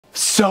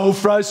So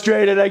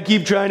frustrated. I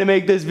keep trying to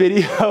make this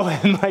video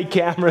and my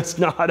camera's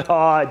not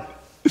on.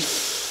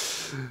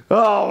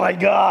 Oh my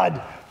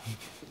God.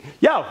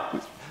 Yo,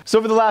 so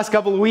over the last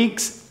couple of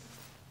weeks,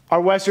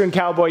 our Western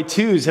Cowboy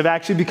 2s have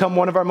actually become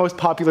one of our most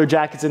popular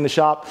jackets in the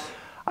shop.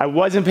 I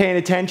wasn't paying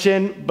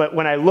attention, but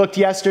when I looked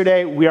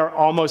yesterday, we are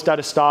almost out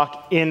of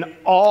stock in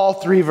all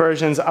 3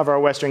 versions of our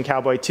Western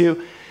Cowboy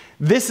 2.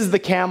 This is the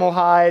camel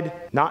hide,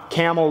 not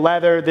camel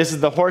leather. This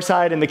is the horse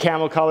hide in the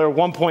camel color,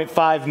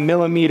 1.5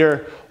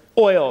 millimeter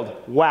oiled,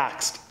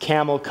 waxed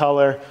camel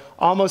color,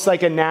 almost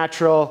like a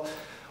natural.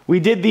 We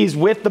did these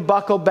with the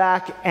buckle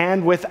back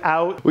and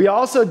without. We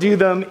also do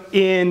them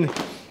in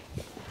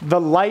the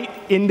light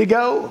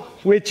indigo,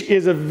 which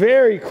is a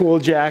very cool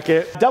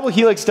jacket. Double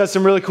Helix does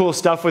some really cool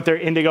stuff with their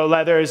indigo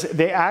leathers.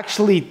 They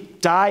actually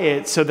dye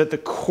it so that the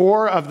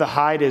core of the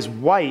hide is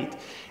white.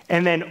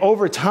 And then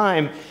over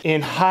time,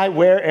 in high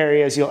wear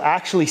areas, you'll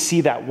actually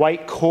see that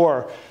white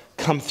core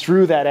come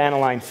through that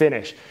aniline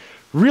finish.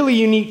 Really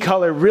unique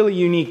color, really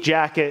unique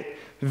jacket.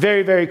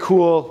 Very, very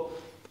cool.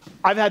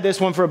 I've had this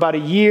one for about a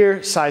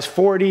year, size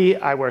 40.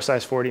 I wear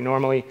size 40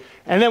 normally.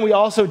 And then we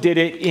also did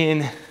it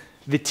in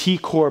the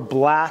T-core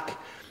black,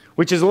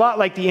 which is a lot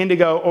like the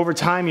indigo. Over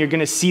time, you're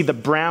gonna see the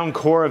brown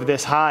core of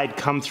this hide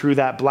come through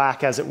that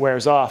black as it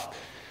wears off.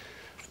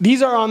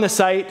 These are on the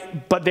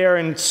site, but they're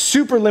in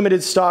super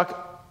limited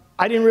stock.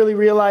 I didn't really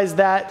realize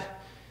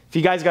that. If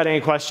you guys got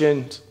any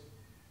questions,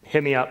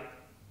 hit me up.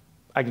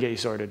 I can get you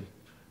sorted.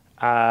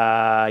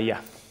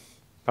 Yeah.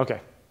 Okay.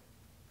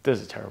 This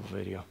is a terrible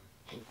video.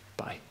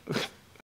 Bye.